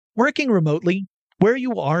Working remotely, where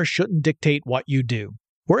you are shouldn't dictate what you do.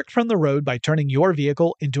 Work from the road by turning your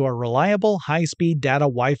vehicle into a reliable high-speed data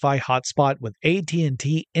Wi-Fi hotspot with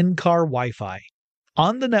AT&T in-car Wi-Fi.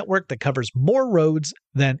 On the network that covers more roads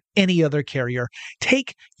than any other carrier,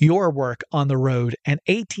 take your work on the road and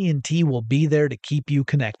AT&T will be there to keep you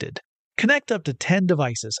connected. Connect up to 10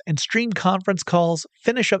 devices and stream conference calls,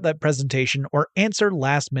 finish up that presentation, or answer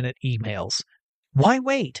last-minute emails. Why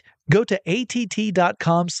wait? Go to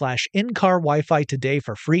att.com/in-car Wi-Fi today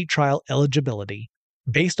for free trial eligibility.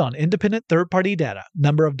 Based on independent third-party data,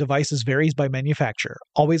 number of devices varies by manufacturer.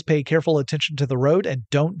 Always pay careful attention to the road and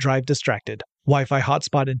don't drive distracted. Wi-Fi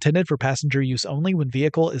hotspot intended for passenger use only when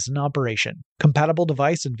vehicle is in operation. Compatible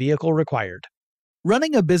device and vehicle required.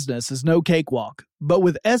 Running a business is no cakewalk, but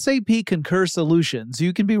with SAP Concur Solutions,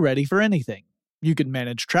 you can be ready for anything. You can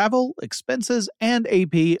manage travel, expenses, and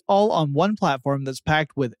AP all on one platform that's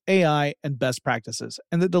packed with AI and best practices,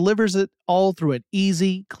 and that delivers it all through an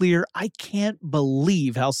easy, clear, I can't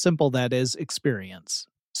believe how simple that is experience.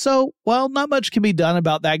 So, while not much can be done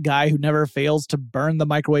about that guy who never fails to burn the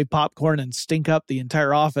microwave popcorn and stink up the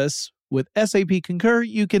entire office, with SAP Concur,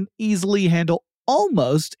 you can easily handle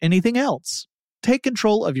almost anything else. Take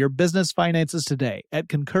control of your business finances today at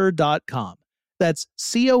Concur.com. That's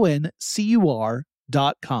CONCUR.com.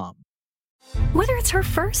 Whether it's her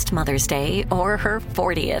first Mother's Day or her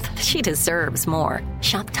 40th, she deserves more.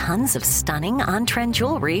 Shop tons of stunning on-trend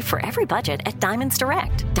jewelry for every budget at Diamonds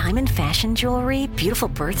Direct. Diamond fashion jewelry, beautiful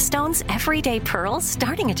birthstones, everyday pearls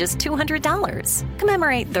starting at just $200.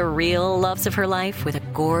 Commemorate the real loves of her life with a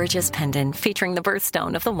gorgeous pendant featuring the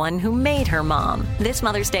birthstone of the one who made her mom. This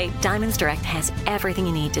Mother's Day, Diamonds Direct has everything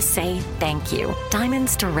you need to say thank you.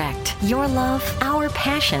 Diamonds Direct. Your love, our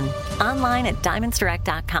passion. Online at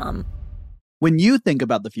diamondsdirect.com. When you think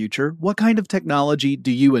about the future, what kind of technology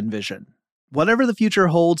do you envision? Whatever the future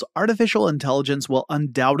holds, artificial intelligence will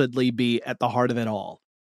undoubtedly be at the heart of it all.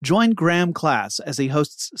 Join Graham Class as he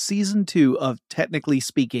hosts Season 2 of Technically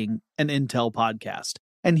Speaking, an Intel podcast,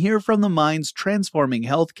 and hear from the minds transforming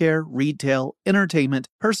healthcare, retail, entertainment,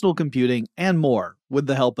 personal computing, and more with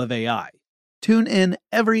the help of AI. Tune in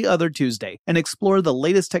every other Tuesday and explore the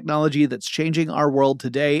latest technology that's changing our world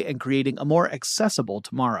today and creating a more accessible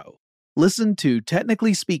tomorrow. Listen to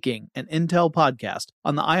Technically Speaking, an Intel podcast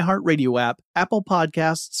on the iHeartRadio app, Apple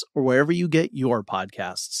Podcasts, or wherever you get your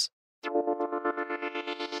podcasts.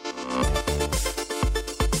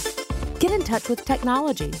 Get in touch with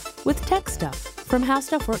technology with Tech Stuff from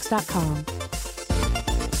HowStuffWorks.com.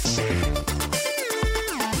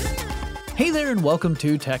 Hey there and welcome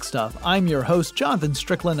to Tech Stuff. I'm your host, Jonathan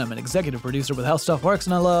Strickland. I'm an executive producer with How Stuff Works,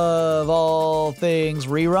 and I love all things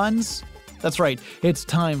reruns. That's right, it's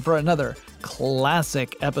time for another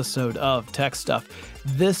classic episode of Tech Stuff.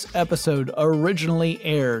 This episode originally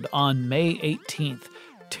aired on May 18th,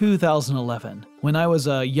 2011, when I was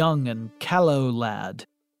a young and callow lad.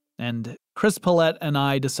 And Chris Pollette and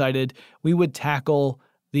I decided we would tackle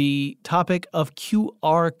the topic of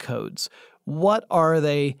QR codes. What are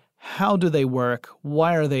they? How do they work?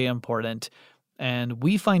 Why are they important? And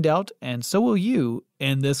we find out, and so will you,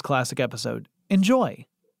 in this classic episode. Enjoy.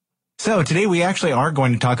 So today we actually are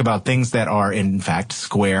going to talk about things that are, in fact,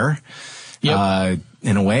 square. Yep.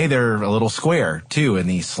 In a way, they're a little square, too, in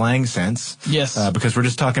the slang sense. Yes. Because we're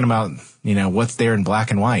just talking about, what's there in black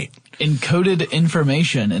and white. Encoded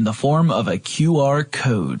information in the form of a QR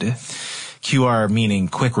code. QR meaning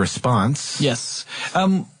quick response. Yes.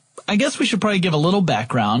 I guess we should probably give a little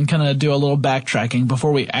background, kind of do a little backtracking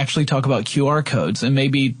before we actually talk about QR codes and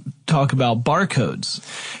maybe talk about barcodes.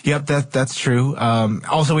 Yep, that's true.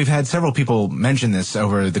 Also, we've had several people mention this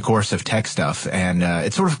over the course of Tech Stuff, and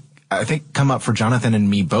it's sort of, I think, come up for Jonathan and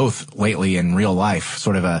me both lately in real life.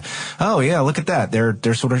 Sort of oh yeah, look at that.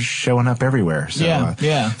 They're sort of showing up everywhere. So,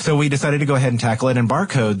 yeah. So we decided to go ahead and tackle it. And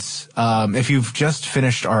barcodes, if you've just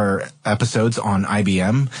finished our episodes on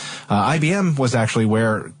IBM, IBM was actually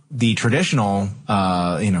where the traditional,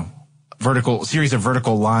 series of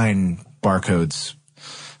vertical line barcodes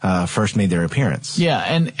first made their appearance. Yeah,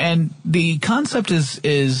 and the concept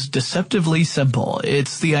is deceptively simple.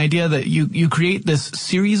 It's the idea that you create this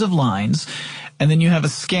series of lines, and then you have a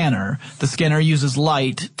scanner. The scanner uses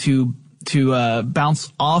light to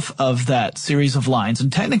bounce off of that series of lines,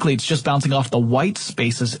 and technically it's just bouncing off the white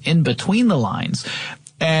spaces in between the lines,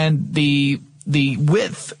 and the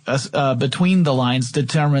width between the lines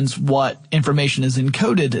determines what information is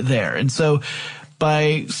encoded there. And so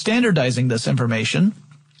by standardizing this information,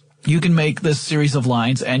 you can make this series of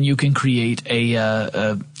lines and you can create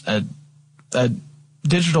a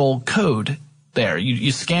digital code there.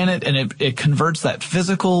 You scan it and it converts that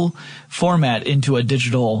physical format into a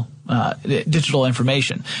digital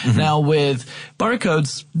information. Mm-hmm. Now with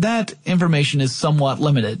barcodes, that information is somewhat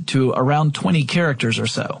limited to around 20 characters or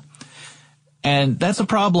so. And that's a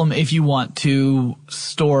problem if you want to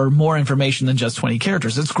store more information than just 20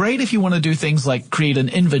 characters. It's great if you want to do things like create an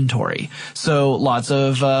inventory. So lots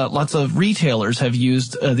of retailers have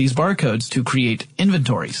used these barcodes to create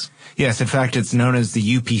inventories. Yes, in fact, it's known as the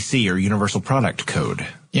UPC, or Universal Product Code.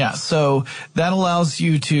 Yeah, so that allows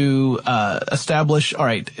you to establish, all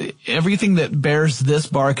right, everything that bears this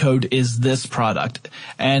barcode is this product.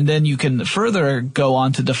 And then you can further go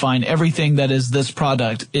on to define everything that is this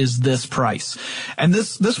product is this price. And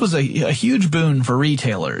this was a huge boon for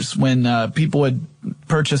retailers when people would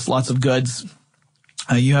purchase lots of goods.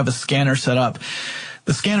 You have a scanner set up.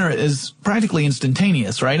 The scanner is practically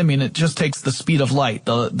instantaneous, right? I mean, it just takes the speed of light,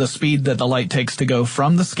 the speed that the light takes to go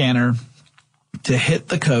from the scanner to hit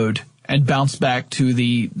the code and bounce back to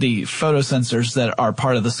the photosensors that are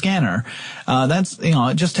part of the scanner.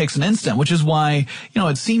 It just takes an instant, which is why,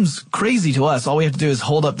 it seems crazy to us. All we have to do is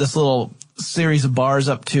hold up this little series of bars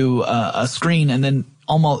up to a screen, and then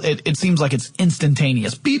almost it seems like it's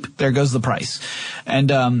instantaneous. Beep, there goes the price.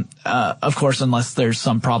 And of course, unless there's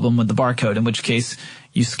some problem with the barcode, in which case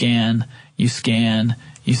you scan, you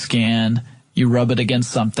rub it against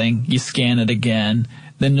something, you scan it again.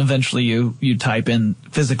 Then eventually you type in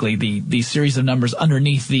physically the series of numbers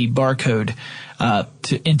underneath the barcode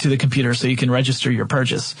into the computer so you can register your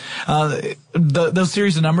purchase. Those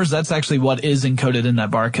series of numbers, that's actually what is encoded in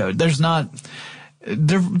that barcode.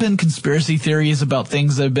 There have been conspiracy theories about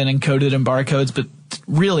things that have been encoded in barcodes, but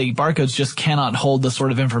really barcodes just cannot hold the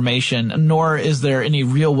sort of information, nor is there any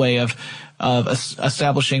real way of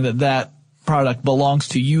establishing that product belongs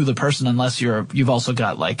to you, the person, unless you've also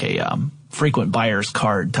got like a frequent buyer's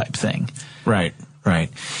card type thing. Right.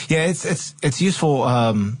 Yeah, it's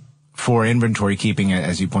useful for inventory keeping,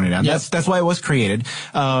 as you pointed out. Yep. That's why it was created.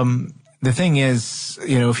 The thing is,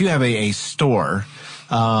 if you have a store,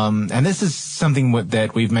 and this is something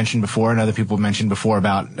that we've mentioned before and other people have mentioned before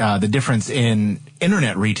about the difference in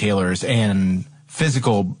internet retailers and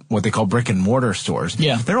physical, what they call brick and mortar stores.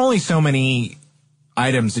 Yeah. There are only so many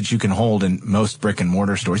items that you can hold in most brick and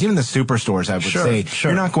mortar stores. Even the superstores, I would say,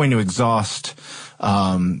 you're not going to exhaust.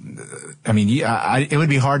 It would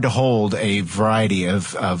be hard to hold a variety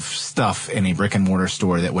of stuff in a brick and mortar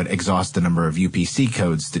store that would exhaust the number of UPC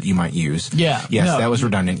codes that you might use. Yeah. Yes, that was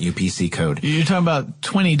redundant UPC code. You're talking about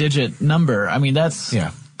 20-digit number. I mean, that's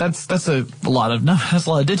a lot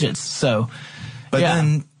of digits. So,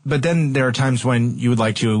 But then there are times when you would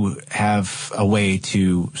like to have a way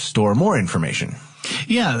to store more information.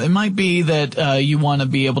 Yeah, it might be that you want to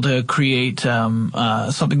be able to create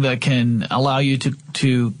something that can allow you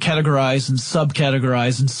to categorize and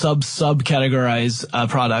subcategorize and subcategorize a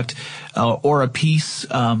product or a piece.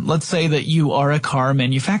 Let's say that you are a car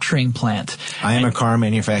manufacturing plant. I am a car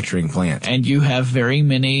manufacturing plant. And you have very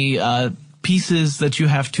many pieces that you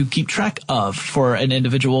have to keep track of for an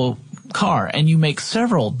individual car, and you make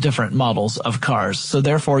several different models of cars. So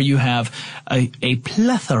therefore you have a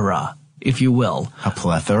plethora, if you will. A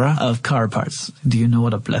plethora? Of car parts. Do you know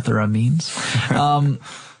what a plethora means?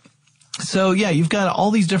 So yeah, you've got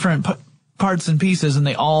all these different parts and pieces, and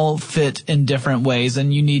they all fit in different ways,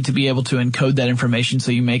 and you need to be able to encode that information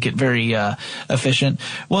so you make it very efficient.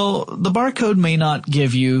 Well, the barcode may not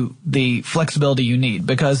give you the flexibility you need,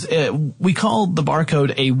 because we call the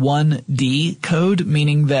barcode a 1D code,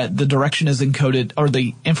 meaning that the direction is encoded, or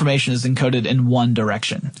the information is encoded in one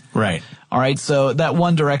direction. Right. All right, so that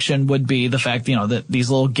one direction would be the fact, that these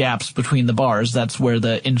little gaps between the bars, that's where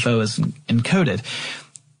the info is encoded.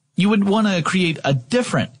 You would want to create a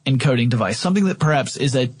different encoding device, something that perhaps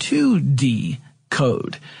is a 2D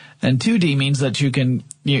code. And 2D means that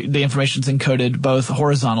the information's encoded both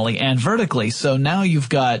horizontally and vertically. So now you've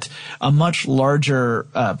got a much larger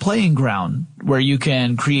playing ground where you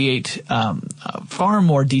can create far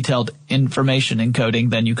more detailed information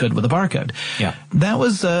encoding than you could with a barcode. Yeah. That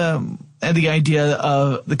was the idea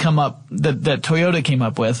that Toyota came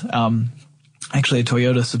up with. Actually a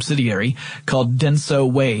Toyota subsidiary called Denso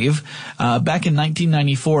Wave. Back in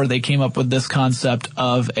 1994, they came up with this concept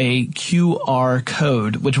of a QR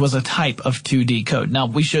code, which was a type of 2D code. Now,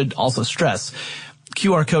 we should also stress,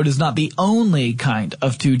 QR code is not the only kind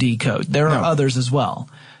of 2D code. There are others as well.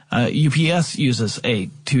 UPS uses a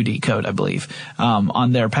 2D code, I believe,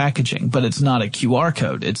 on their packaging, but it's not a QR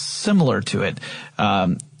code. It's similar to it.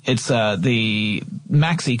 It's the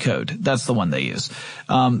Maxi code. That's the one they use.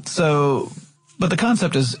 So But the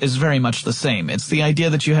concept is very much the same. It's the idea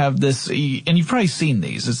that you have this, and you've probably seen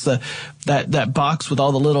these. It's that box with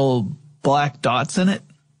all the little black dots in it.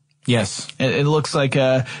 Yes. It looks like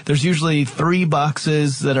there's usually 3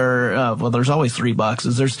 boxes that are there's always 3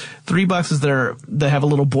 boxes. There's 3 boxes that have a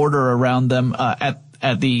little border around them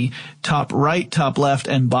at the top right, top left,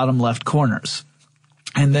 and bottom left corners.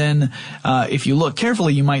 And then if you look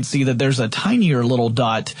carefully, you might see that there's a tinier little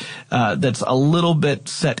dot that's a little bit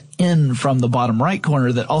set in from the bottom right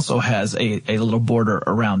corner that also has a little border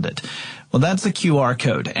around it. Well, that's a QR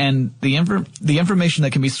code, and the information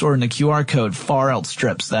that can be stored in the QR code far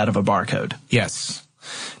outstrips that of a barcode. Yes.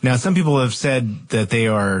 Now, some people have said that they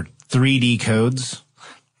are 3D codes.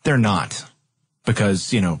 They're not,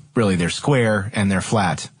 because, really they're square and they're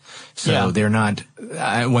flat. So they're not,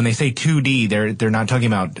 when they say 2D, they're not talking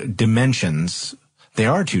about dimensions. They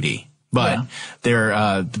are 2D. But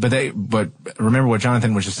but remember what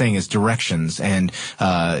Jonathan was just saying is directions. And,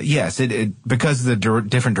 yes, because of the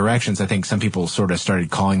different directions, I think some people sort of started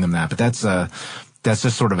calling them that. But that's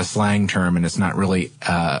just sort of a slang term, and it's not really,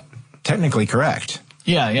 technically correct.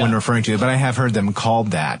 Yeah. When referring to it. But I have heard them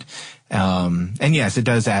called that. And yes, it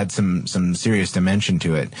does add some serious dimension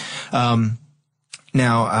to it.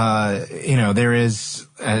 Now, there is,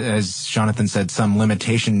 as Jonathan said, some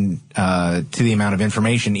limitation to the amount of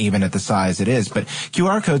information, even at the size it is. But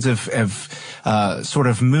QR codes have sort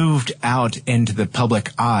of moved out into the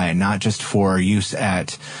public eye, not just for use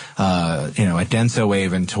at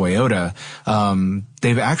DensoWave and Toyota.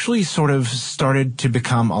 They've actually sort of started to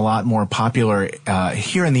become a lot more popular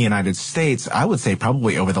here in the United States, I would say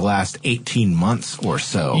probably over the last 18 months or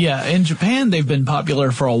so. Yeah, in Japan they've been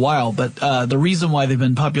popular for a while, but the reason why they've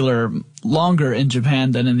been popular longer in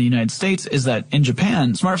Japan than in the United States is that in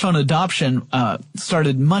Japan, smartphone adoption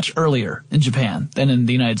started much earlier in Japan than in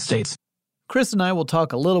the United States. Chris and I will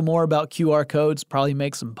talk a little more about QR codes, probably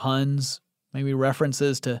make some puns, maybe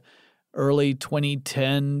references to early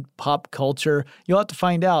 2010 pop culture. You'll have to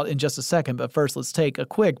find out in just a second, but first let's take a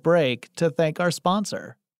quick break to thank our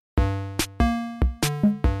sponsor.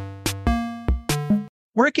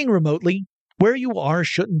 Working remotely, where you are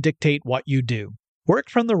shouldn't dictate what you do. Work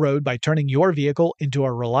from the road by turning your vehicle into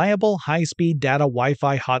a reliable high-speed data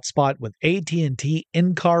Wi-Fi hotspot with AT&T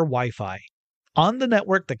in-car Wi-Fi. On the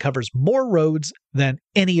network that covers more roads than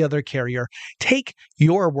any other carrier, take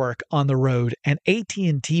your work on the road and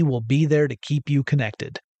AT&T will be there to keep you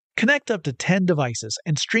connected. Connect up to 10 devices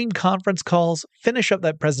and stream conference calls, finish up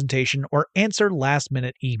that presentation, or answer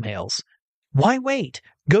last-minute emails. Why wait?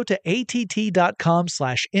 Go to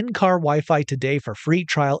att.com/in-car Wi-Fi today for free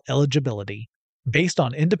trial eligibility. Based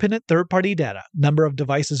on independent third-party data, number of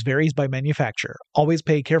devices varies by manufacturer. Always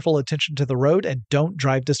pay careful attention to the road and don't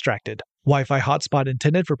drive distracted. Wi-Fi hotspot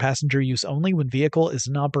intended for passenger use only when vehicle is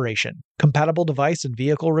in operation. Compatible device and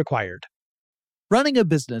vehicle required. Running a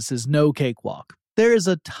business is no cakewalk. There is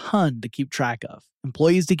a ton to keep track of.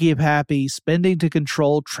 Employees to keep happy, spending to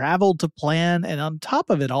control, travel to plan, and on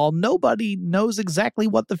top of it all, nobody knows exactly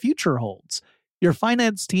what the future holds. Your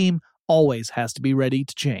finance team always has to be ready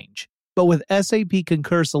to change. But with SAP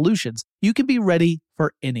Concur Solutions, you can be ready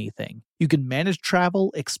for anything. You can manage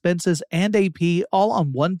travel, expenses, and AP all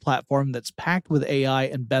on one platform that's packed with AI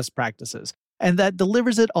and best practices, and that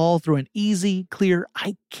delivers it all through an easy, clear,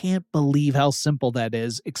 I can't believe how simple that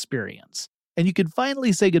is experience. And you can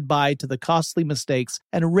finally say goodbye to the costly mistakes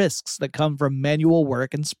and risks that come from manual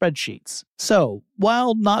work and spreadsheets. So,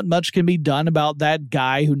 while not much can be done about that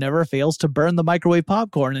guy who never fails to burn the microwave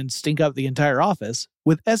popcorn and stink up the entire office,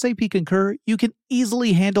 with SAP Concur, you can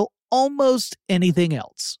easily handle almost anything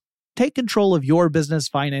else. Take control of your business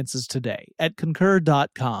finances today at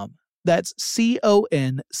Concur.com. That's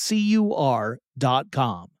CONCUR.com.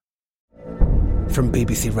 From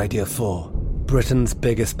BBC Radio 4, Britain's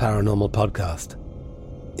biggest paranormal podcast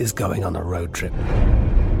is going on a road trip.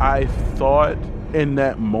 I thought in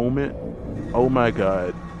that moment, oh my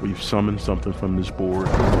God, we've summoned something from this board.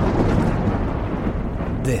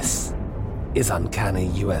 This is Uncanny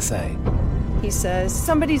USA. He says,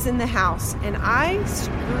 somebody's in the house, and I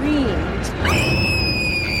screamed.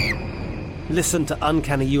 Listen to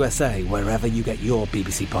Uncanny USA wherever you get your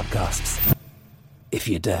BBC podcasts, if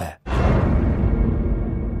you dare.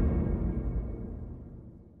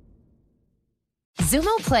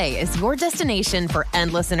 Xumo Play is your destination for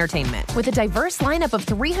endless entertainment. With a diverse lineup of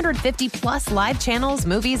 350-plus live channels,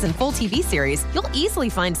 movies, and full TV series, you'll easily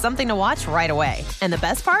find something to watch right away. And the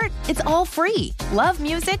best part? It's all free. Love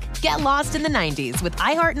music? Get lost in the 90s with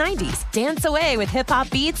iHeart 90s, dance away with hip-hop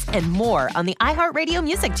beats, and more on the iHeartRadio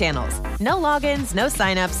music channels. No logins, no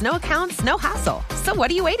signups, no accounts, no hassle. So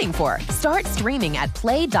what are you waiting for? Start streaming at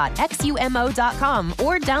play.xumo.com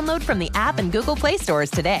or download from the app and Google Play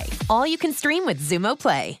stores today. All you can stream with Xumo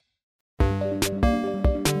Play.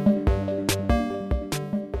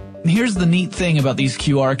 Here's the neat thing about these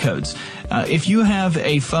QR codes. If you have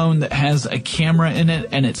a phone that has a camera in it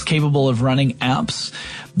and it's capable of running apps,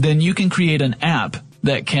 then you can create an app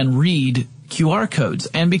that can read QR codes.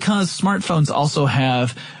 And because smartphones also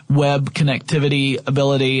have web connectivity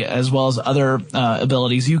ability as well as other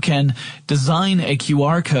abilities, you can design a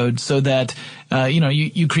QR code so that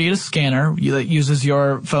you create a scanner that uses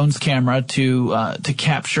your phone's camera to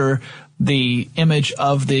capture the image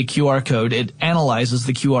of the QR code. It analyzes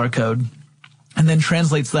the QR code and then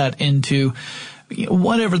translates that into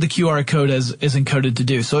whatever the QR code is encoded to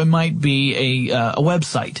do. So it might be a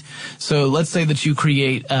website. So let's say that you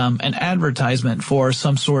create an advertisement for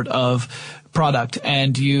some sort of product,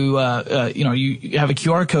 and you have a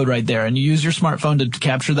QR code right there, and you use your smartphone to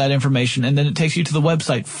capture that information, and then it takes you to the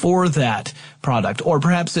website for that product. Or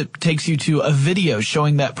perhaps it takes you to a video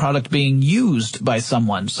showing that product being used by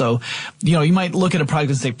someone. So, you might look at a product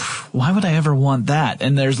and say, why would I ever want that?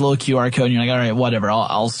 And there's a little QR code, and you're like, all right, whatever,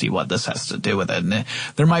 I'll see what this has to do with it. And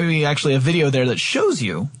there might be actually a video there that shows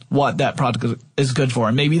you what that product is good for,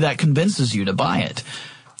 and maybe that convinces you to buy it.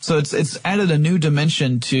 So it's added a new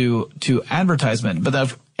dimension to advertisement,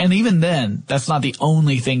 and even then, that's not the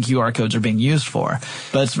only thing QR codes are being used for,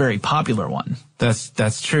 but it's a very popular one.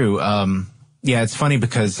 That's true. Yeah, it's funny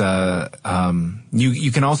because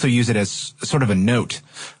you can also use it as sort of a note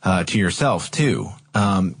to yourself too.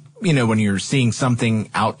 When you're seeing something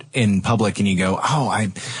out in public and you go,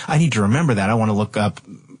 I need to remember that. I want to look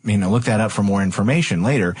that up for more information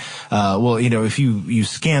later. If you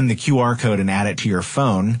scan the QR code and add it to your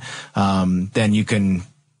phone, then you can,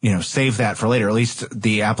 save that for later. At least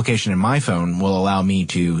the application in my phone will allow me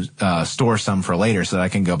to store some for later so that I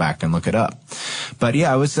can go back and look it up. But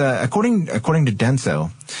yeah, it was according to Denso,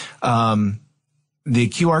 the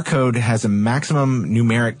QR code has a maximum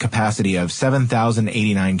numeric capacity of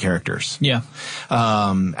 7,089 characters. Yeah.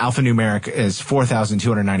 Alphanumeric is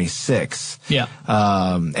 4,296. Yeah.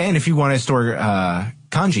 And if you want to store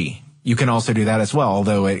kanji, you can also do that as well,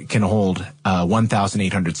 although it can hold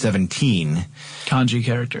 1,817 kanji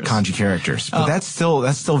characters. But that's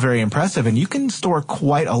still very impressive, and you can store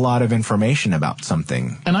quite a lot of information about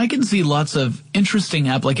something. And I can see lots of interesting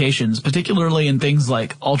applications, particularly in things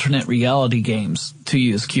like alternate reality games, to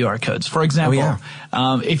use QR codes. For example,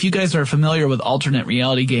 if you guys are familiar with alternate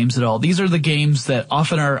reality games at all, these are the games that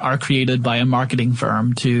often are created by a marketing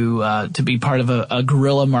firm to be part of a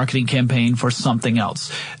guerrilla marketing campaign for something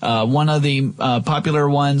else. One of the popular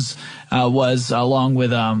ones was along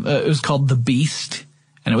with it was called The Beast,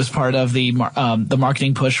 and it was part of the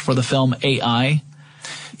marketing push for the film AI.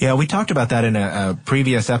 Yeah, we talked about that in a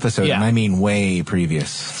previous episode, and I mean way previous.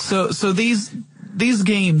 So these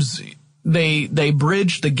games, they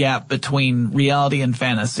bridge the gap between reality and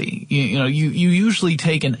fantasy. You usually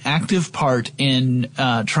take an active part in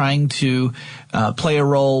trying to play a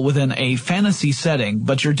role within a fantasy setting,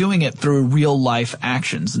 but you're doing it through real life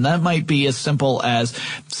actions. And that might be as simple as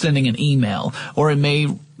sending an email, or it may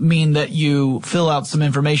mean that you fill out some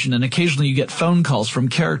information, and occasionally you get phone calls from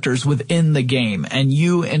characters within the game, and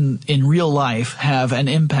you in real life have an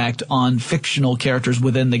impact on fictional characters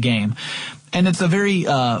within the game. And it's a very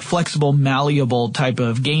flexible, malleable type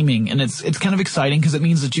of gaming, and it's kind of exciting because it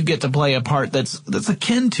means that you get to play a part that's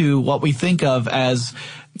akin to what we think of as,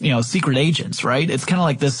 secret agents, right? It's kind of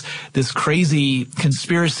like this crazy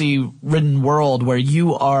conspiracy-ridden world where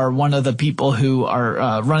you are one of the people who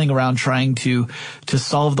are running around trying to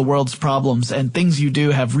solve the world's problems, and things you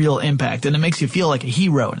do have real impact, and it makes you feel like a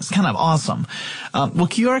hero, and it's kind of awesome.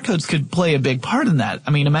 QR codes could play a big part in that.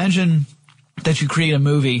 I mean, imagine that you create a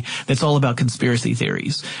movie that's all about conspiracy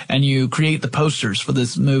theories, and you create the posters for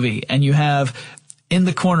this movie, and you have in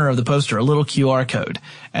the corner of the poster a little QR code.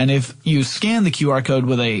 And if you scan the QR code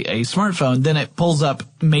with a smartphone, then it pulls up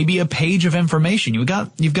maybe a page of information. You've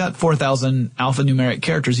got 4,000 alphanumeric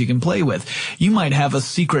characters you can play with. You might have a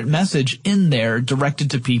secret message in there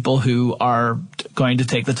directed to people who are going to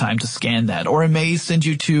take the time to scan that. Or it may send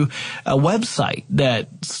you to a website that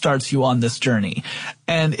starts you on this journey.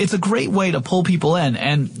 And it's a great way to pull people in.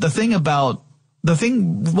 And one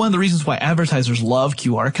of the reasons why advertisers love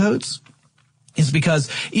QR codes is because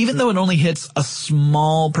even though it only hits a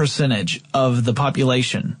small percentage of the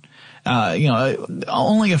population,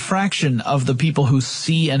 only a fraction of the people who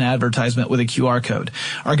see an advertisement with a QR code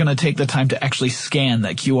are going to take the time to actually scan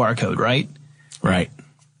that QR code, right? Right.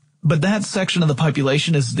 But that section of the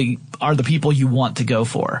population are the people you want to go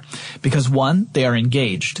for. Because one, they are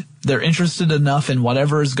engaged. They're interested enough in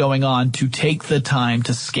whatever is going on to take the time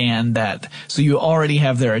to scan that. So you already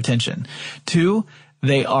have their attention. Two,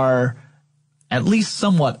 they are at least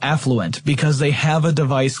somewhat affluent because they have a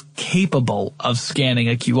device capable of scanning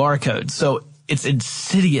a QR code. So it's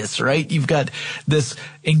insidious, right? You've got this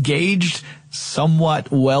engaged,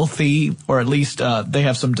 somewhat wealthy, or at least they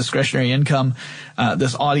have some discretionary income,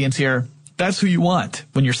 this audience here. That's who you want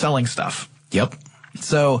when you're selling stuff. Yep.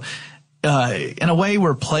 So in a way,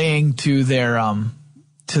 we're playing to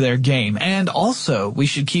their game. And also, we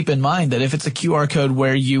should keep in mind that if it's a QR code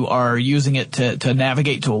where you are using it to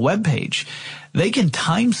navigate to a web page, they can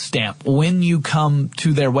timestamp when you come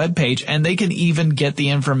to their web page, and they can even get the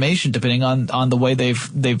information, depending on the way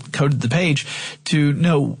they've coded the page, to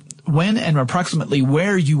know when and approximately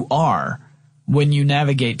where you are when you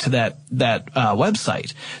navigate to that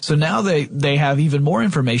website. So now they have even more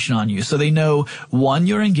information on you. So they know, one,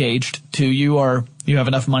 you're engaged, two, you have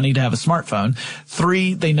enough money to have a smartphone,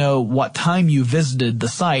 three, they know what time you visited the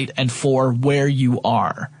site, and four, where you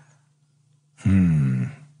are.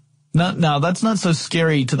 Now that's not so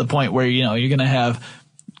scary to the point where, you're going to have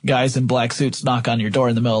guys in black suits knock on your door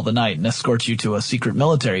in the middle of the night and escort you to a secret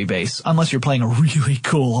military base, unless you're playing a really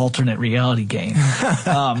cool alternate reality game.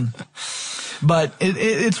 But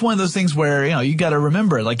it's one of those things where, you got to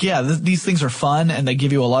remember, these things are fun and they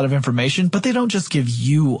give you a lot of information, but they don't just give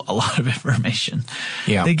you a lot of information.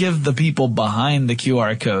 Yeah. They give the people behind the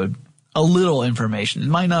QR code a little information. It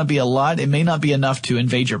might not be a lot. It may not be enough to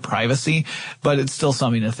invade your privacy, but it's still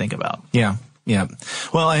something to think about. Yeah. Yeah.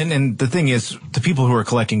 Well, and the thing is, the people who are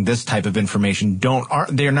collecting this type of information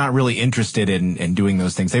they're not really interested in doing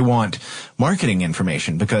those things. They want marketing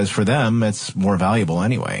information because for them, it's more valuable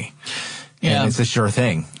anyway. Yeah. And it's a sure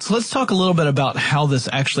thing. So let's talk a little bit about how this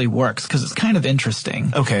actually works, because it's kind of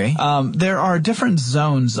interesting. Okay. There are different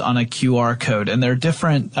zones on a QR code, and there are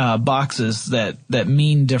different boxes that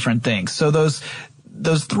mean different things. So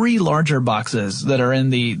those three larger boxes that are in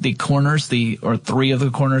the corners, or three of the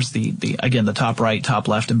corners, again, the top right, top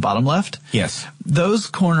left, and bottom left. Yes. Those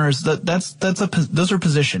corners, those are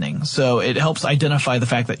positioning. So it helps identify the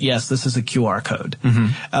fact that, yes, this is a QR code.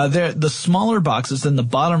 Mm-hmm. The smaller boxes in the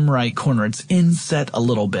bottom right corner, it's inset a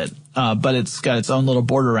little bit, but it's got its own little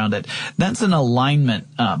border around it. That's an alignment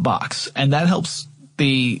box, and that helps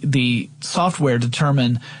the software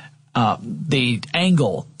determine the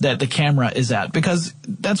angle that the camera is at, because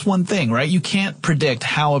that's one thing, right? You can't predict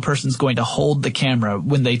how a person's going to hold the camera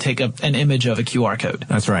when they take an image of a QR code.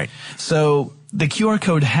 That's right. So the QR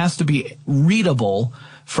code has to be readable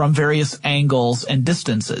from various angles and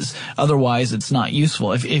distances. Otherwise, it's not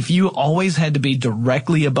useful. If you always had to be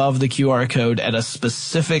directly above the QR code at a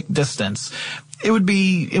specific distance, it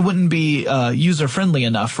wouldn't be user friendly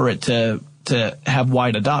enough for it to have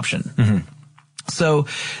wide adoption. Mm-hmm. So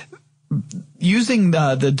using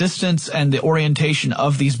the distance and the orientation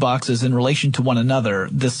of these boxes in relation to one another,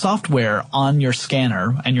 the software on your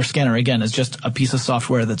scanner, and your scanner, again, is just a piece of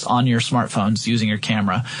software that's on your smartphones using your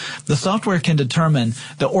camera. The software can determine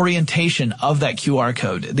the orientation of that QR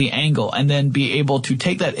code, the angle, and then be able to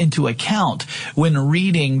take that into account when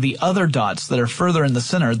reading the other dots that are further in the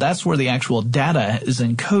center. That's where the actual data is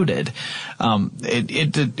encoded.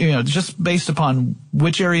 Just based upon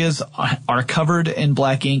which areas are covered in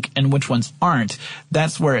black ink and which ones aren't,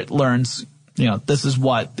 that's where it learns, this is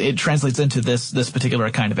what it translates into this particular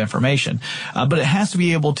kind of information. But it has to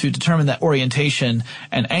be able to determine that orientation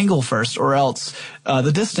and angle first, or else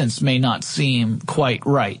the distance may not seem quite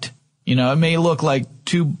right. It may look like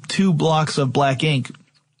two blocks of black ink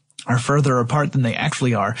are further apart than they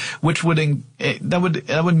actually are, which would mean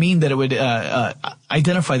that it would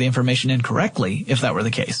identify the information incorrectly if that were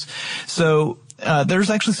the case. So there's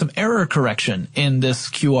actually some error correction in this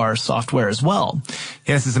QR software as well.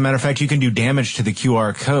 Yes, as a matter of fact, you can do damage to the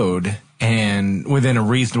QR code, and within a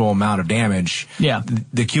reasonable amount of damage,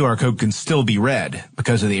 the QR code can still be read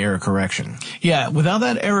because of the error correction. Yeah, without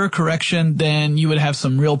that error correction, then you would have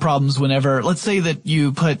some real problems whenever, let's say that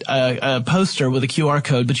you put a poster with a QR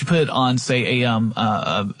code, but you put it on, say, a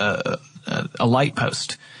light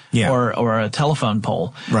post. Yeah. Or a telephone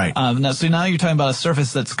pole. Right. So now you're talking about a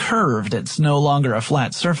surface that's curved. It's no longer a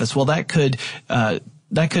flat surface. Well, that could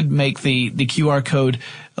make the QR code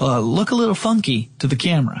look a little funky to the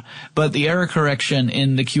camera. But the error correction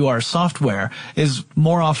in the QR software is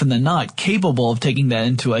more often than not capable of taking that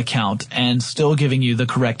into account and still giving you the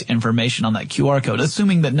correct information on that QR code,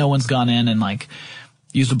 assuming that no one's gone in and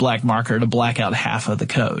used a black marker to black out half of the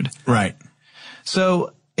code. Right.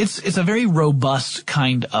 So It's a very robust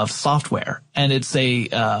kind of software, and it's a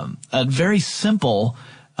very simple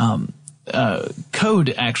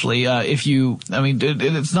code, actually.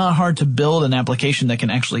 It's not hard to build an application that can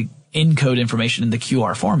actually encode information in the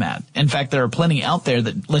QR format. In fact, there are plenty out there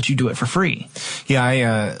that let you do it for free.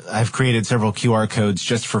 Yeah, I've created several QR codes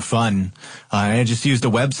just for fun. I just used a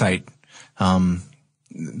website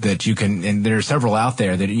that you can, and there are several out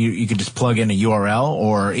there that you could just plug in a URL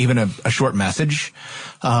or even a short message,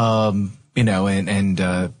 and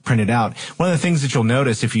print it out. One of the things that you'll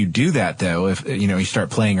notice if you do that, though, if you start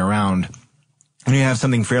playing around, when you have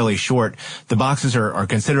something fairly short, the boxes are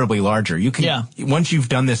considerably larger. You can, once you've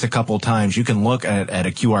done this a couple of times, you can look at a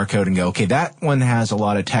QR code and go, okay, that one has a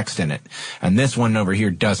lot of text in it, and this one over here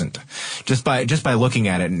doesn't. Just by looking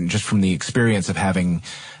at it, and just from the experience of having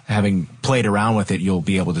played around with it, you'll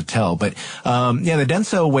be able to tell. But the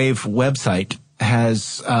DensoWave website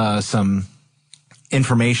has some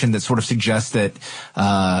information that sort of suggests that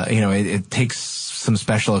it takes some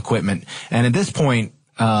special equipment, and at this point,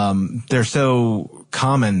 they're so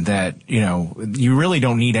common that, you really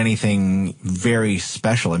don't need anything very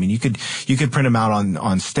special. I mean, you could print them out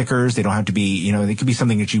on stickers. They don't have to be, they could be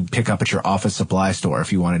something that you pick up at your office supply store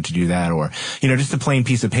if you wanted to do that, or, just a plain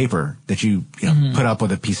piece of paper that you put up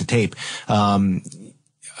with a piece of tape.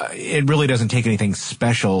 It really doesn't take anything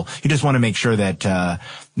special. You just want to make sure that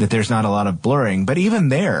there's not a lot of blurring. But even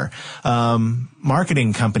there,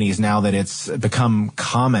 marketing companies, now that it's become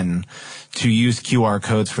common to use QR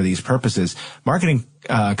codes for these purposes, marketing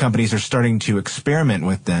companies are starting to experiment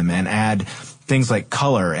with them and add things like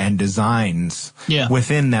color and designs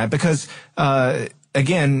within that, because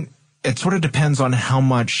again, it sort of depends on how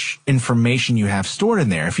much information you have stored in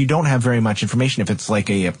there. If you don't have very much information, if it's like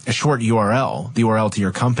a short URL, the URL to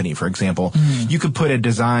your company, for example, you could put a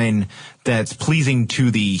design that's pleasing to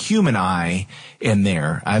the human eye in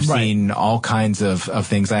there. I've seen all kinds of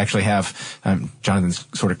things. I actually have, Jonathan's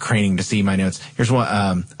sort of craning to see my notes. Here's one,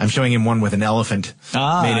 I'm showing him one with an elephant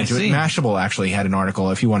made into it. Mashable actually had an article,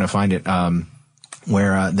 if you want to find it,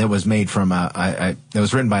 where that was made from that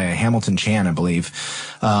was written by Hamilton Chan, I believe,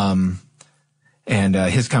 and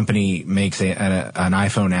his company makes an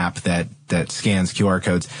iPhone app that scans QR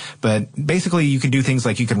codes. But basically, you can do things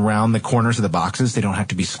like you can round the corners of the boxes; they don't have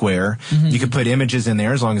to be square. You can put images in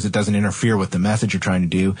there as long as it doesn't interfere with the message you're trying to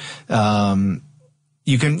do.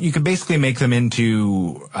 You can basically make them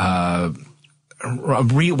into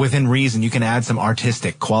within reason. You can add some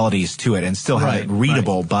artistic qualities to it and still have it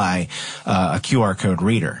readable by a QR code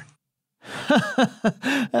reader.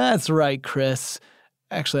 That's right, Chris.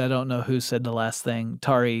 Actually, I don't know who said the last thing.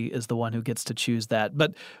 Tari is the one who gets to choose that.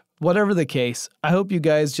 But whatever the case, I hope you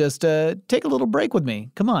guys just take a little break with me.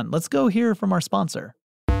 Come on, let's go hear from our sponsor.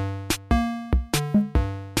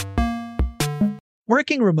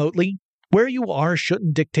 Working remotely, where you are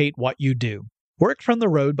shouldn't dictate what you do. Work from the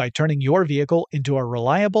road by turning your vehicle into a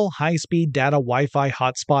reliable, high-speed data Wi-Fi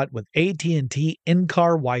hotspot with AT&T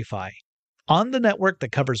in-car Wi-Fi. On the network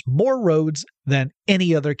that covers more roads than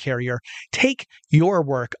any other carrier, take your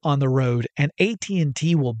work on the road, and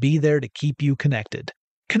AT&T will be there to keep you connected.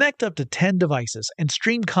 Connect up to 10 devices and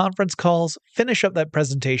stream conference calls, finish up that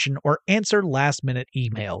presentation, or answer last-minute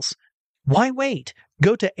emails. Why wait?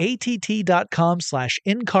 Go to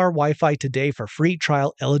att.com/in-car Wi-Fi today for free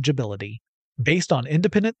trial eligibility. Based on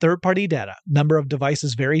independent third-party data, number of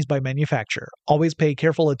devices varies by manufacturer. Always pay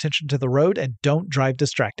careful attention to the road and don't drive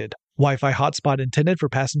distracted. Wi-Fi hotspot intended for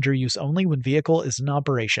passenger use only when vehicle is in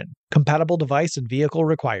operation. Compatible device and vehicle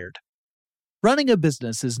required. Running a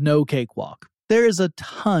business is no cakewalk. There is a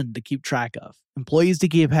ton to keep track of. Employees to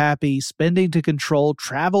keep happy, spending to control,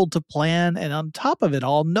 travel to plan, and on top of it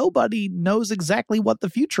all, nobody knows exactly what the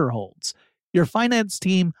future holds. Your finance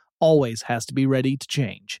team always has to be ready to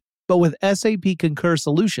change. But with SAP Concur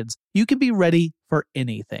Solutions, you can be ready for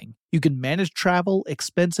anything. You can manage travel,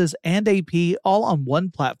 expenses, and AP all on one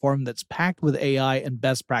platform that's packed with AI and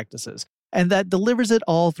best practices, and that delivers it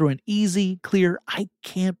all through an easy, clear, I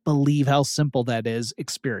can't believe how simple that is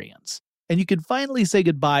experience. And you can finally say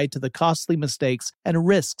goodbye to the costly mistakes and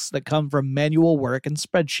risks that come from manual work and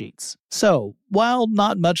spreadsheets. So, while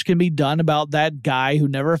not much can be done about that guy who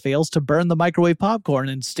never fails to burn the microwave popcorn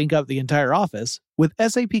and stink up the entire office, with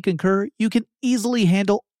SAP Concur, you can easily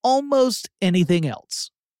handle almost anything else.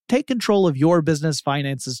 Take control of your business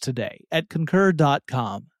finances today at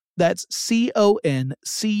Concur.com. That's CONCUR.com.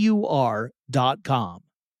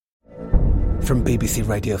 From BBC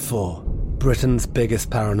Radio 4, Britain's biggest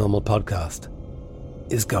paranormal podcast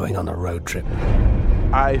is going on a road trip.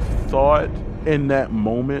 I thought in that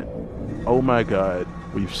moment, oh my God,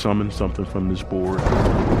 we've summoned something from this board.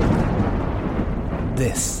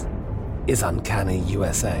 This is Uncanny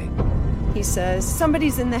USA. He says,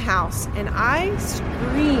 somebody's in the house, and I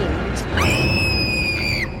screamed.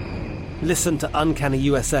 Listen to Uncanny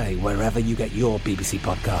USA wherever you get your BBC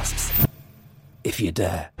podcasts, if you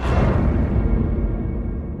dare.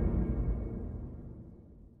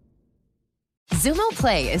 Zumo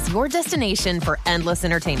Play is your destination for endless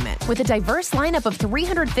entertainment. With a diverse lineup of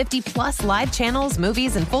 350-plus live channels,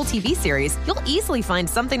 movies, and full TV series, you'll easily find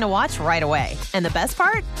something to watch right away. And the best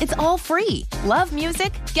part? It's all free. Love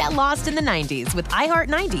music? Get lost in the 90s with iHeart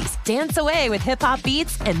 90s, dance away with hip-hop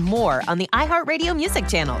beats, and more on the iHeartRadio music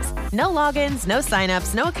channels. No logins, no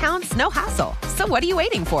signups, no accounts, no hassle. So what are you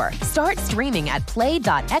waiting for? Start streaming at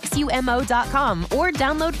play.xumo.com or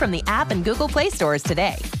download from the app and Google Play stores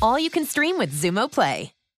today. All you can stream with Zumo Play.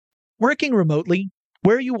 Working remotely,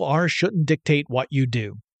 where you are shouldn't dictate what you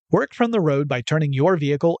do. Work from the road by turning your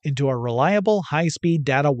vehicle into a reliable high-speed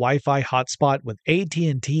data Wi-Fi hotspot with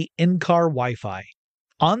AT&T in-car Wi-Fi.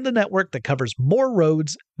 On the network that covers more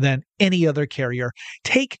roads than any other carrier,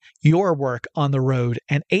 take your work on the road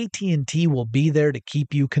and AT&T will be there to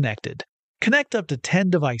keep you connected. Connect up to 10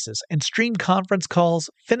 devices and stream conference calls,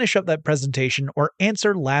 finish up that presentation, or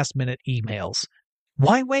answer last-minute emails.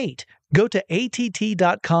 Why wait? Go to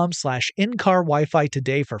att.com/in-car Wi-Fi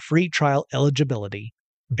today for free trial eligibility.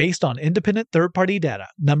 Based on independent third-party data,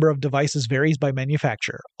 number of devices varies by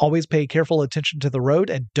manufacturer. Always pay careful attention to the road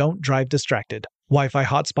and don't drive distracted. Wi-Fi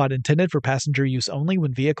hotspot intended for passenger use only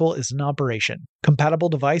when vehicle is in operation. Compatible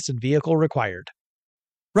device and vehicle required.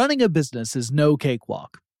 Running a business is no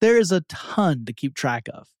cakewalk. There is a ton to keep track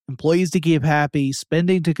of. Employees to keep happy,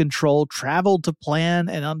 spending to control, travel to plan,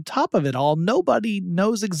 and on top of it all, nobody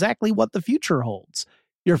knows exactly what the future holds.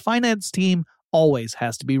 Your finance team always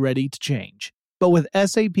has to be ready to change. But with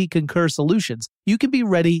SAP Concur Solutions, you can be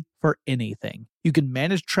ready for anything. You can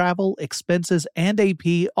manage travel, expenses, and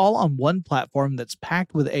AP all on one platform that's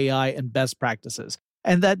packed with AI and best practices,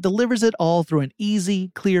 and that delivers it all through an easy,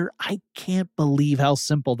 clear, I can't believe how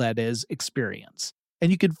simple that is experience. And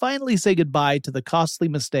you can finally say goodbye to the costly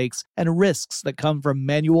mistakes and risks that come from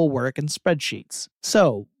manual work and spreadsheets.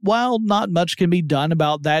 So, while not much can be done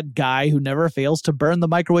about that guy who never fails to burn the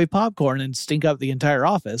microwave popcorn and stink up the entire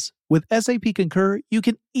office, with SAP Concur, you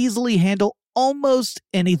can easily handle almost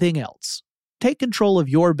anything else. Take control of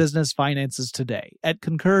your business finances today at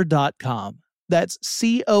concur.com. That's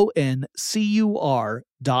CONCUR.com.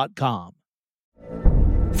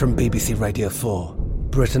 From BBC Radio 4,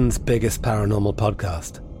 Britain's biggest paranormal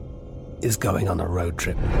podcast is going on a road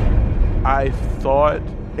trip. I thought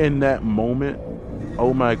in that moment,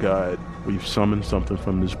 oh my God, we've summoned something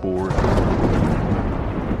from this board.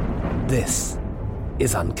 This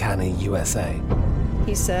is Uncanny USA.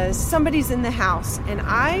 He says, somebody's in the house, and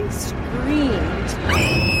I screamed.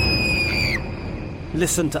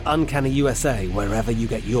 Listen to Uncanny USA wherever you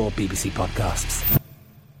get your BBC podcasts,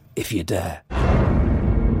 if you dare.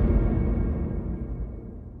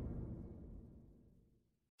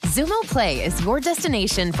 Zumo Play is your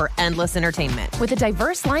destination for endless entertainment. With a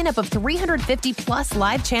diverse lineup of 350-plus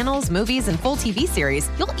live channels, movies, and full TV series,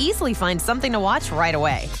 you'll easily find something to watch right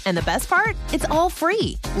away. And the best part? It's all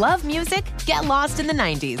free. Love music? Get lost in the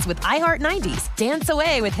 90s with iHeart 90s, dance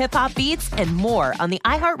away with hip-hop beats, and more on the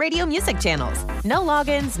iHeartRadio music channels. No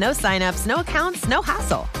logins, no signups, no accounts, no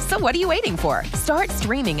hassle. So what are you waiting for? Start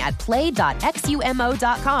streaming at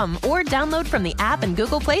play.xumo.com or download from the app and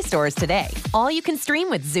Google Play stores today. All you can stream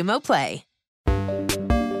with Zumo Play.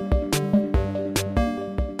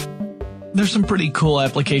 There's some pretty cool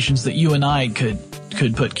applications that you and I could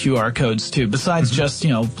put QR codes to, besides just,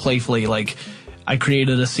 playfully, like I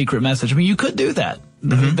created a secret message. I mean, you could do that.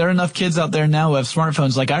 There are enough kids out there now who have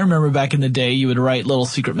smartphones. Like I remember back in the day, you would write little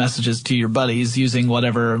secret messages to your buddies using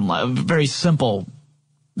whatever, very simple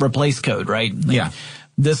replace code, right? Like, yeah.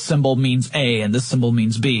 This symbol means A and this symbol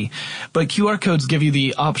means B. But QR codes give you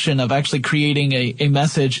the option of actually creating a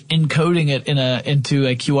message, encoding it into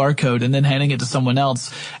a QR code, and then handing it to someone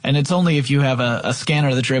else. And it's only if you have a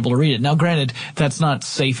scanner that you're able to read it. Now, granted, that's not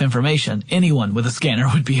safe information. Anyone with a scanner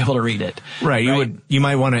would be able to read it. Right. You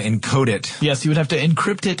might want to encode it. Yes, you would have to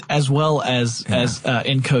encrypt it as well as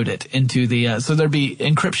encode it into the. So there'd be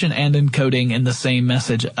encryption and encoding in the same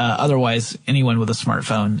message. Otherwise, anyone with a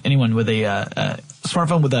smartphone, anyone with a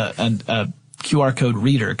smartphone with a QR code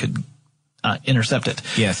reader could intercept it.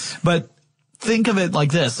 Yes. But think of it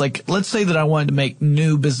like this. Like, let's say that I wanted to make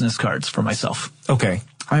new business cards for myself. Okay.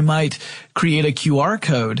 I might create a QR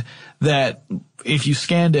code that if you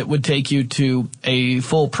scanned it would take you to a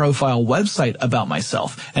full profile website about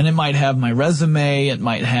myself. And it might have my resume. It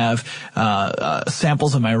might have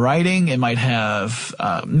samples of my writing. It might have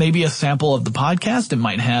maybe a sample of the podcast. It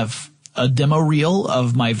might have a demo reel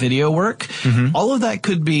of my video work. All of that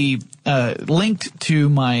could be linked to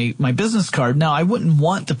my business card. Now, I wouldn't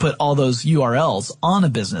want to put all those URLs on a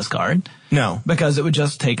business card. No. Because it would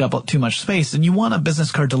just take up too much space. And you want a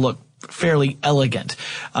business card to look fairly elegant.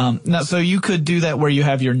 Now, so you could do that where you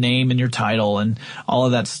have your name and your title and all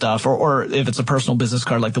of that stuff. Or if it's a personal business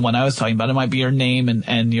card like the one I was talking about, it might be your name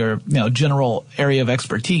and your general area of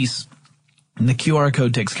expertise. And the QR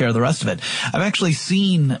code takes care of the rest of it. I've actually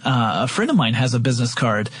seen a friend of mine has a business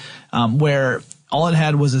card where all it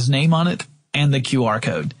had was his name on it and the QR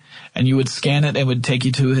code. And you would scan it, it would take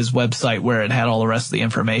you to his website where it had all the rest of the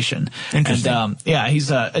information. Interesting. And,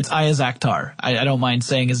 it's Ayaz Akhtar. I don't mind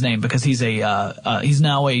saying his name because he's he's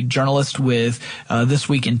now a journalist with This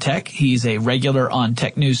Week in Tech. He's a regular on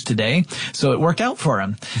Tech News Today. So it worked out for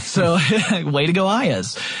him. So way to go,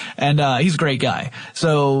 Ayaz. And he's a great guy.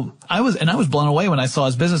 So I was blown away when I saw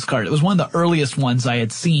his business card. It was one of the earliest ones I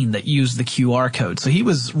had seen that used the QR code. So he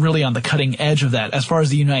was really on the cutting edge of that as far as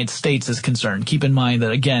the United States is concerned. Keep in mind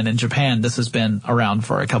that, again, in Japan, this has been around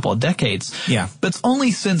for a couple of decades. Yeah. But it's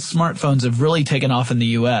only since smartphones have really taken off in the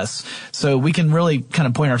U.S. So we can really kind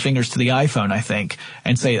of point our fingers to the iPhone, I think,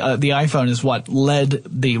 and say the iPhone is what led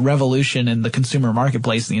the revolution in the consumer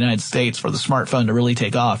marketplace in the United States for the smartphone to really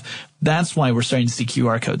take off. That's why we're starting to see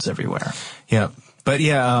QR codes everywhere. Yeah. But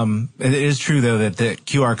yeah, it is true though that the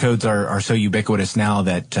QR codes are so ubiquitous now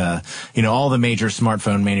that, all the major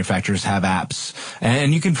smartphone manufacturers have apps.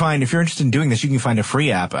 And you can find, if you're interested in doing this, you can find a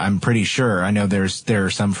free app, I'm pretty sure. I know there are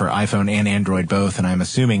some for iPhone and Android both, and I'm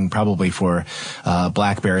assuming probably for,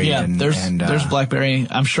 BlackBerry. Yeah, there's BlackBerry.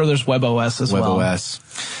 I'm sure there's WebOS as well.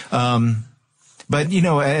 WebOS. But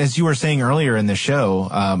as you were saying earlier in the show,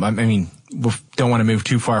 we don't want to move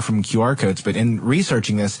too far from QR codes, but in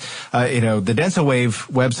researching this, the DensoWave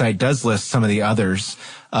website does list some of the others.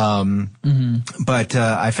 But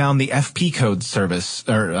I found the FP code service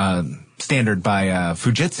or standard by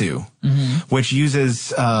Fujitsu, which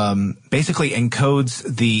uses basically encodes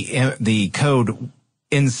the code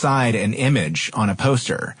inside an image on a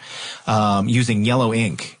poster using yellow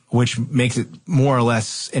ink, which makes it more or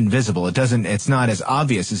less invisible. It's not as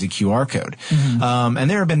obvious as a QR code.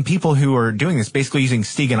 And there have been people who are doing this basically using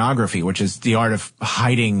steganography, which is the art of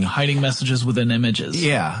hiding messages within images.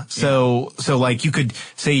 Yeah. So like you could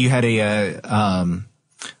say you had a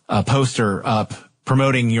poster up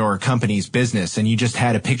promoting your company's business and you just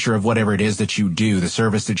had a picture of whatever it is that you do, the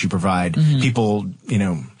service that you provide, people,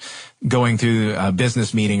 going through a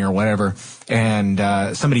business meeting or whatever, and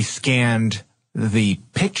somebody scanned the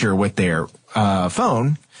picture with their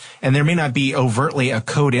phone, and there may not be overtly a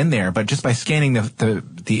code in there, but just by scanning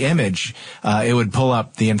the image, it would pull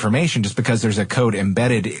up the information just because there's a code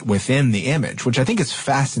embedded within the image, which I think is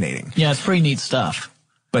fascinating. Yeah, it's pretty neat stuff.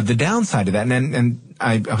 But the downside of that, and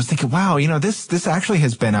I was thinking, wow, this actually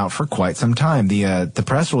has been out for quite some time. The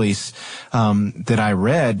press release that I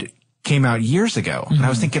read came out years ago, and I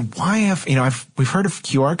was thinking, why we've heard of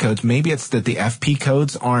QR codes. Maybe it's that the FP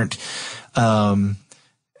codes aren't.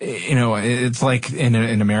 It's like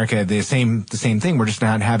in America, the same thing. We're just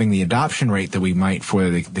not having the adoption rate that we might for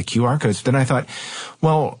the QR codes. Then I thought,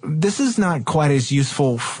 well, this is not quite as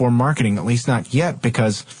useful for marketing, at least not yet,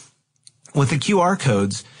 because with the QR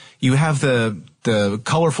codes, you have the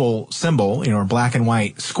colorful symbol, or black and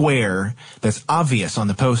white square that's obvious on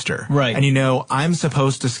the poster. Right. And I'm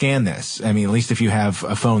supposed to scan this. I mean, at least if you have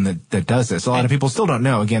a phone that does this. A lot of people still don't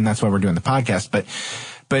know. Again, that's why we're doing the podcast. But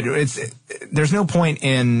there's no point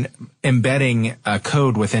in embedding a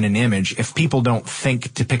code within an image if people don't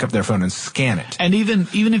think to pick up their phone and scan it. And even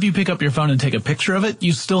if you pick up your phone and take a picture of it,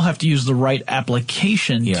 you still have to use the right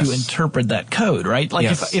application to interpret that code, right? Like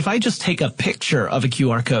if I just take a picture of a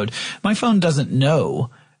QR code, my phone doesn't know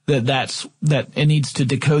that it needs to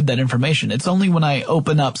decode that information. It's only when I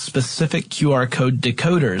open up specific QR code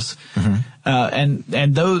decoders,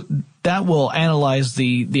 and those that will analyze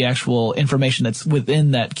the actual information that's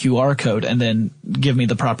within that QR code and then give me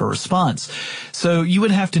the proper response. So you would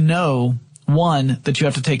have to know, one, that you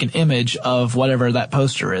have to take an image of whatever that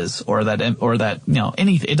poster is, or that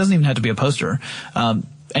anything. It doesn't even have to be a poster.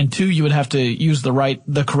 And two, you would have to use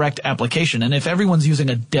the correct application. And if everyone's using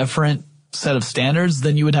a different set of standards,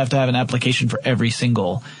 then you would have to have an application for every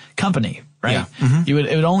single company, right? Yeah. It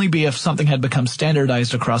would only be if something had become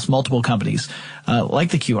standardized across multiple companies,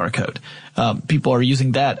 like the QR code. People are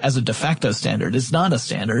using that as a de facto standard. It's not a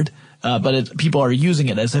standard, but people are using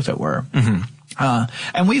it as if it were.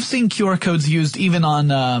 And we've seen QR codes used even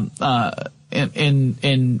on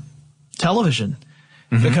in television.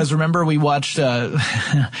 Mm-hmm. Because remember, we watched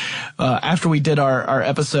after we did our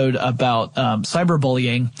episode about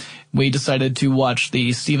cyberbullying, we decided to watch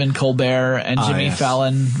the Stephen Colbert and Jimmy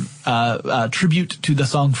Fallon tribute to the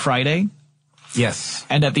song Friday. Yes.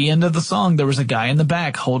 And at the end of the song, there was a guy in the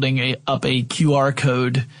back holding up a QR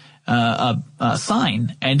code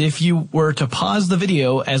sign. And if you were to pause the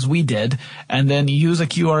video, as we did, and then use a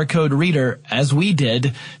QR code reader, as we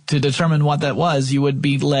did, to determine what that was, you would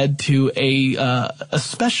be led to a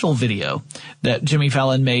special video that Jimmy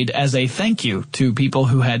Fallon made as a thank you to people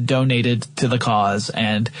who had donated to the cause,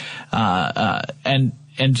 and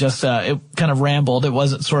just it kind of rambled. It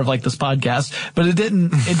wasn't sort of like this podcast, but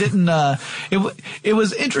it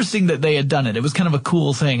was interesting that they had done it. It was kind of a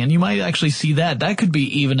cool thing, and you might actually see that could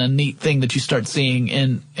be even a neat thing that you start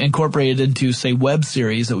seeing incorporated into, say, web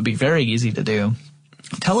series. That would be very easy to do.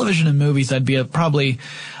 Television and movies, that'd be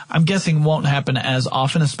I'm guessing won't happen as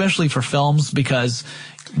often, especially for films, because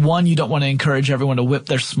one, you don't want to encourage everyone to whip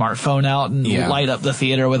their smartphone out and light up the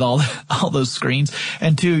theater with all those screens.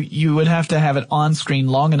 And two, you would have to have it on screen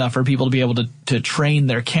long enough for people to be able to train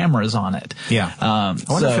their cameras on it. Yeah. I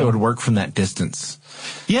wonder if it would work from that distance.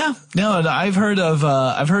 Yeah. No, I've heard of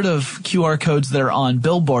QR codes that are on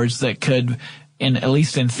billboards that could, at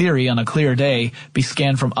least in theory, on a clear day, be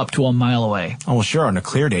scanned from up to a mile away. Oh, well, sure. On a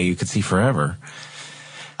clear day, you could see forever.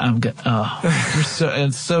 I'm good. Oh,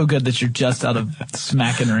 it's so good that you're just out of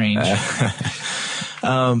smacking range.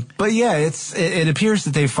 But yeah, it appears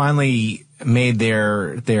that they finally made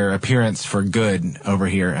their appearance for good over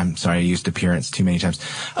here. I'm sorry, I used appearance too many times.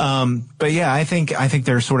 But yeah, I think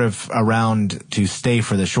they're sort of around to stay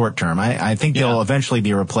for the short term. I think they'll eventually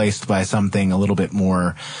be replaced by something a little bit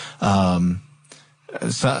more,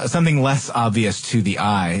 something less obvious to the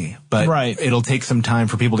eye, but it'll take some time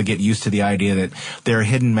for people to get used to the idea that there are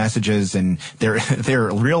hidden messages and there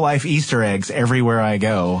are real life Easter eggs everywhere I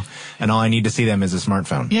go, and all I need to see them is a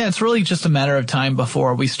smartphone. Yeah, it's really just a matter of time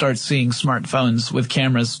before we start seeing smartphones with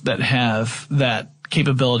cameras that have that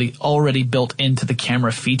capability already built into the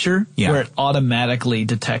camera feature, where it automatically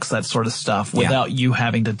detects that sort of stuff without you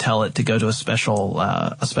having to tell it to go to a special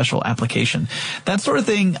application. That sort of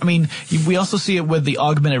thing. I mean, we also see it with the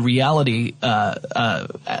augmented reality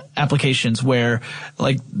applications, where,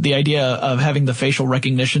 like, the idea of having the facial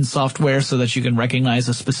recognition software so that you can recognize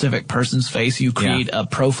a specific person's face, you create a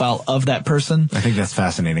profile of that person. I think that's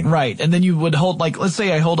fascinating. Right. And then you would hold, like, let's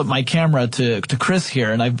say I hold up my camera to Chris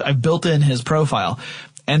here, and I've built in his profile.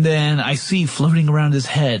 And then I see floating around his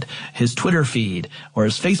head his Twitter feed or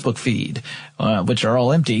his Facebook feed, which are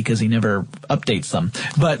all empty because he never updates them.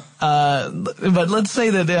 But let's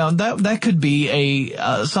say that that could be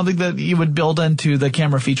something that you would build into the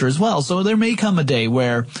camera feature as well. So there may come a day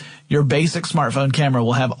where your basic smartphone camera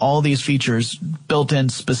will have all these features built in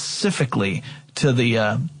specifically to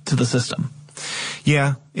the system.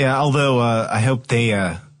 Yeah. Although I hope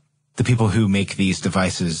the people who make these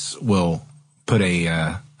devices will put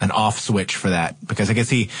an off switch for that, because I guess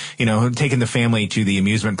taking the family to the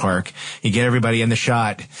amusement park, you get everybody in the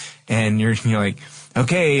shot, and you're like,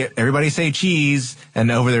 okay, everybody say cheese, and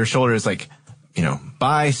over their shoulder is like,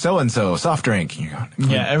 buy so-and-so soft drink. And you're going,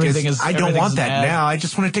 everything is. I don't want that now. I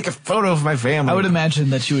just want to take a photo of my family. I would imagine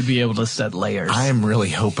that you would be able to set layers. I'm really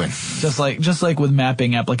hoping. Just like with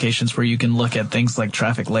mapping applications where you can look at things like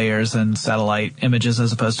traffic layers and satellite images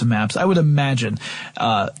as opposed to maps. I would imagine,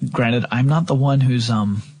 granted, I'm not the one who's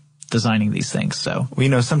designing these things, so.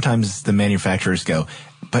 Well, sometimes the manufacturers go,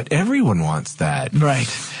 but everyone wants that. Right.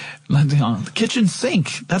 The kitchen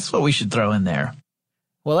sink, that's what we should throw in there.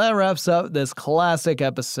 Well, that wraps up this classic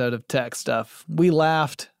episode of Tech Stuff. We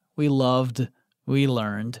laughed, we loved, we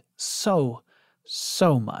learned so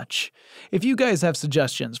much. If you guys have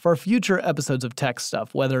suggestions for future episodes of Tech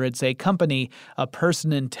Stuff, whether it's a company, a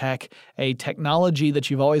person in tech, a technology that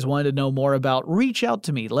you've always wanted to know more about, reach out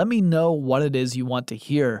to me. Let me know what it is you want to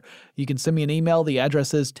hear. You can send me an email. The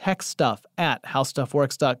address is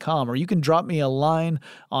techstuff@howstuffworks.com, or you can drop me a line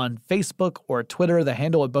on Facebook or Twitter. The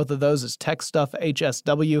handle at both of those is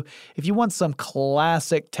TechStuffHSW. If you want some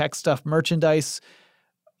classic Tech Stuff merchandise,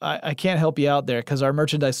 I can't help you out there because our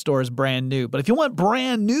merchandise store is brand new. But if you want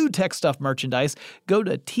brand new Tech Stuff merchandise, go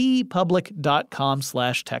to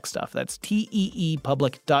teepublic.com/techstuff. That's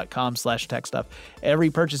teepublic.com/techstuff. Every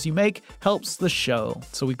purchase you make helps the show,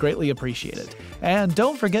 so we greatly appreciate it. And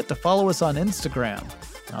don't forget to follow us on Instagram.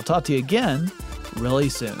 I'll talk to you again really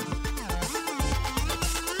soon.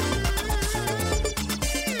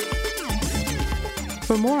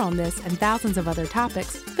 For more on this and thousands of other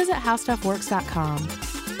topics, visit howstuffworks.com.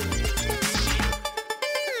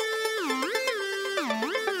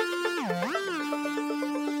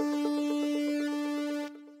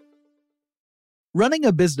 Running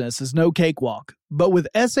a business is no cakewalk, but with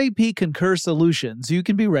SAP Concur Solutions, you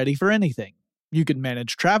can be ready for anything. You can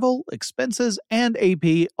manage travel, expenses, and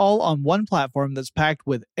AP all on one platform that's packed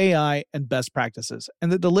with AI and best practices,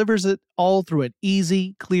 and that delivers it all through an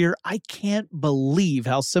easy, clear, I can't believe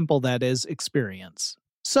how simple that is experience.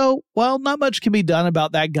 So, while not much can be done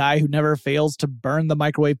about that guy who never fails to burn the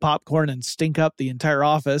microwave popcorn and stink up the entire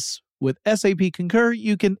office, with SAP Concur,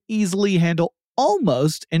 you can easily handle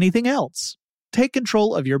almost anything else. Take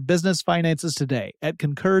control of your business finances today at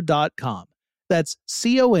Concur.com. That's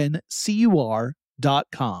CONCUR.com.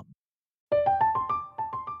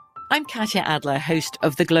 I'm Katya Adler, host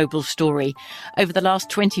of The Global Story. Over the last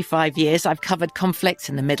 25 years, I've covered conflicts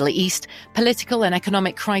in the Middle East, political and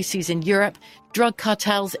economic crises in Europe, drug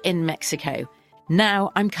cartels in Mexico.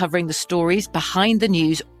 Now I'm covering the stories behind the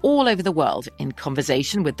news all over the world in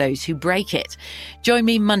conversation with those who break it. Join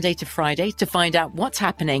me Monday to Friday to find out what's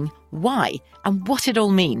happening, why, and what it all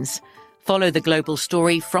means. Follow The Global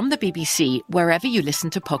Story from the BBC wherever you listen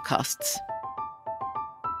to podcasts.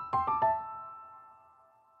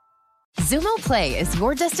 Zumo Play is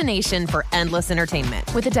your destination for endless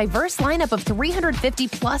entertainment. With a diverse lineup of 350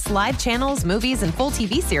 plus live channels, movies, and full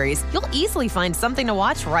TV series, you'll easily find something to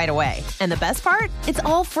watch right away. And the best part? It's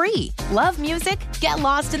all free. Love music? Get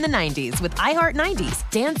lost in the 90s with iHeart 90s.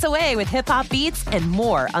 Dance away with hip-hop beats and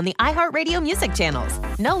more on the iHeartRadio music channels.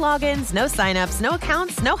 No logins, no signups, no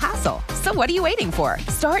accounts, no hassle. So what are you waiting for?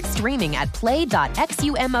 Start streaming at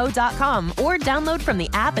play.xumo.com or download from the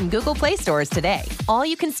app and Google Play stores today. All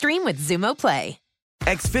you can stream with Zumo Play.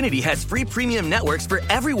 Xfinity has free premium networks for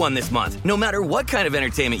everyone this month, no matter what kind of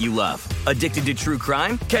entertainment you love. Addicted to true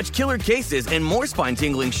crime? Catch killer cases and more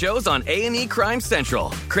spine-tingling shows on A&E Crime Central.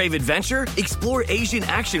 Crave adventure? Explore Asian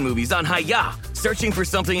action movies on Hi-Ya. Searching for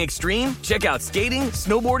something extreme? Check out skating,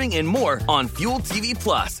 snowboarding, and more on Fuel TV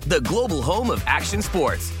Plus, the global home of action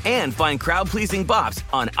sports. And find crowd-pleasing bops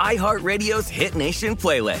on iHeartRadio's Hit Nation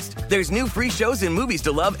playlist. There's new free shows and movies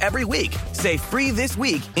to love every week. Say free this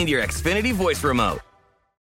week in your Xfinity voice remote.